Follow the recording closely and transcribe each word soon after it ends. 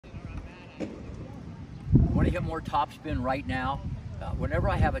want to hit more topspin right now? Whenever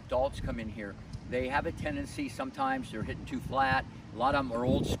I have adults come in here, they have a tendency, sometimes they're hitting too flat. A lot of them are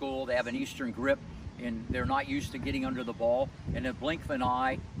old school, they have an Eastern grip, and they're not used to getting under the ball. In a blink of an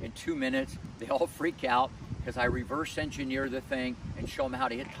eye, in 2 minutes, they all freak out because I reverse engineer the thing and show them how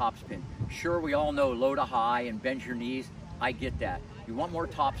to hit topspin. Sure, we all know low to high and bend your knees. I get that. You want more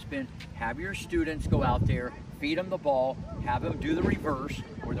topspin, have your students go out there, feed them the ball, have them do the reverse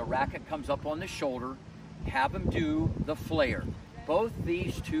where the racket comes up on the shoulder, have them do the flare. Both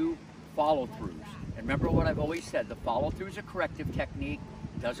these two follow-throughs. And remember what I've always said, the follow-through is a corrective technique.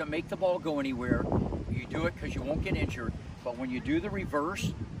 Doesn't make the ball go anywhere. You do it because you won't get injured. But when you do the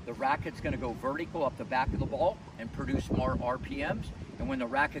reverse, the racket's going to go vertical up the back of the ball and produce more RPMs. And when the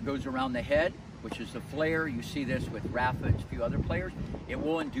racket goes around the head, which is the flare, you see this with Rafa and a few other players, it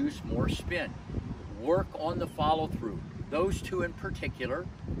will induce more spin. Work on the follow-through. Those two in particular.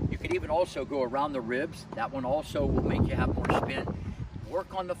 You could even also go around the ribs. That one also will make you have more spin.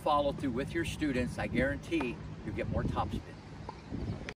 Work on the follow-through with your students. I guarantee you'll get more topspin.